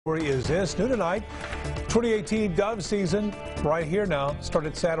Is this new tonight? 2018 dove season right here now.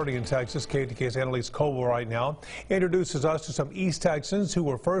 Started Saturday in Texas. KETK's Annalise Coble right now introduces us to some East Texans who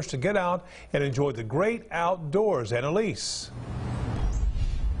were first to get out and enjoy the great outdoors. Annalise.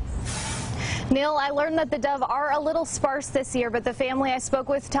 Neil, I learned that the dove are a little sparse this year, but the family I spoke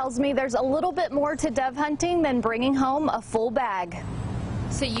with tells me there's a little bit more to dove hunting than bringing home a full bag.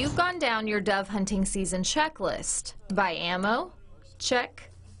 So you've gone down your dove hunting season checklist. Buy ammo? Check.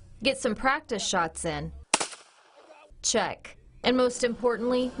 Get some practice shots in. Check. And most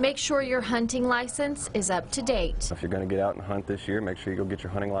importantly, make sure your hunting license is up to date. If you're going to get out and hunt this year, make sure you go get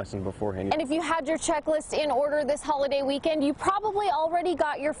your hunting license beforehand. And if you had your checklist in order this holiday weekend, you probably already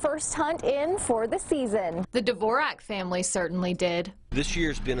got your first hunt in for the season. The Dvorak family certainly did. This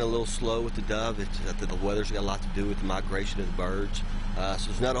year's been a little slow with the dove. The weather's got a lot to do with the migration of the birds. So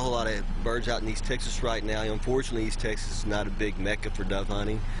there's not a whole lot of birds out in East Texas right now. Unfortunately, East Texas is not a big mecca for dove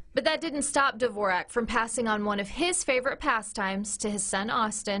hunting. But that didn't stop Dvorak from passing on one of his favorite pastimes to his son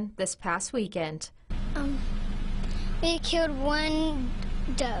Austin this past weekend. We killed one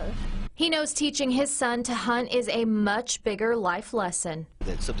dove. He knows teaching his son to hunt is a much bigger life lesson.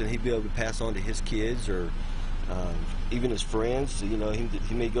 That's something he'd be able to pass on to his kids or even his friends. You know,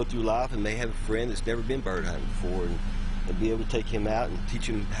 he may go through life and may have a friend that's never been bird hunting before, and be able to take him out and teach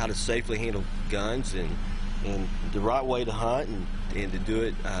him how to safely handle guns and the right way to hunt and to do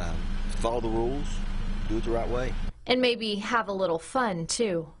it, follow the rules, do it the right way. And maybe have a little fun,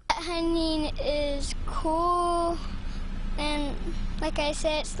 too. Hunting is cool, and like I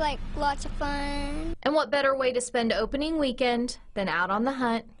said, it's like lots of fun. And what better way to spend opening weekend than out on the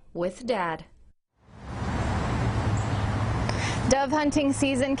hunt with Dad? Dove hunting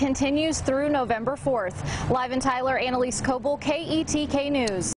season continues through November 4th. Live in Tyler, Annalise Coble, KETK News.